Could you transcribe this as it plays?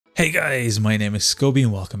Hey guys, my name is Scoby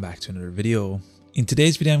and welcome back to another video. In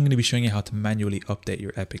today's video, I'm going to be showing you how to manually update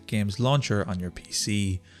your Epic Games launcher on your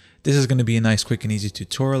PC. This is going to be a nice, quick and easy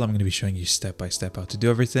tutorial. I'm going to be showing you step by step how to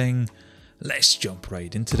do everything. Let's jump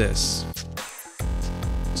right into this.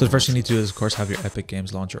 So the first thing you need to do is of course have your Epic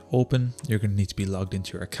Games launcher open. You're going to need to be logged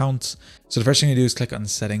into your account. So the first thing you do is click on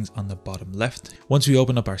settings on the bottom left. Once we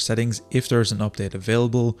open up our settings, if there's an update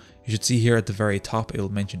available, you should see here at the very top, it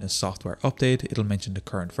will mention a software update. It'll mention the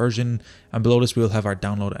current version, and below this we'll have our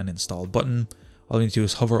download and install button. All you need to do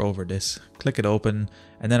is hover over this, click it open,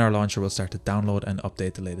 and then our launcher will start to download and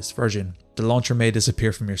update the latest version. The launcher may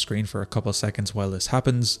disappear from your screen for a couple of seconds while this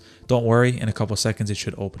happens. Don't worry, in a couple of seconds it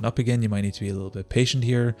should open up again. You might need to be a little bit patient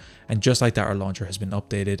here. And just like that, our launcher has been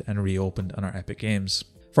updated and reopened on our Epic Games.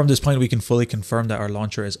 From this point, we can fully confirm that our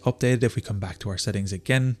launcher is updated if we come back to our settings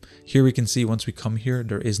again. Here we can see once we come here,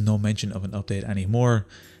 there is no mention of an update anymore.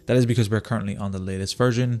 That is because we're currently on the latest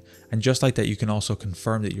version. And just like that, you can also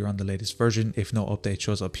confirm that you're on the latest version. If no update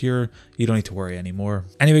shows up here, you don't need to worry anymore.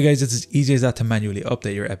 Anyway guys, it's as easy as that to manually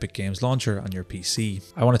update your Epic Games launcher on your PC.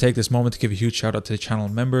 I want to take this moment to give a huge shout out to the channel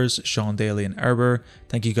members, Sean Daly and Erber.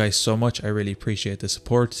 Thank you guys so much. I really appreciate the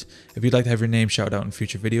support. If you'd like to have your name shouted out in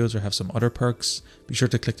future videos or have some other perks, be sure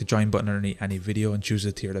to click the join button underneath any video and choose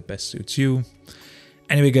the tier that best suits you.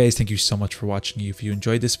 Anyway guys, thank you so much for watching. If you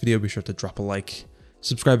enjoyed this video, be sure to drop a like.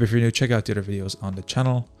 Subscribe if you're new, check out the other videos on the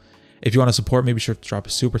channel. If you want to support me, be sure to drop a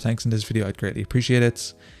super thanks in this video, I'd greatly appreciate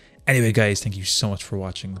it. Anyway guys, thank you so much for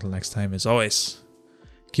watching. Until next time, as always,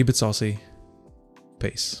 keep it saucy.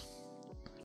 Peace.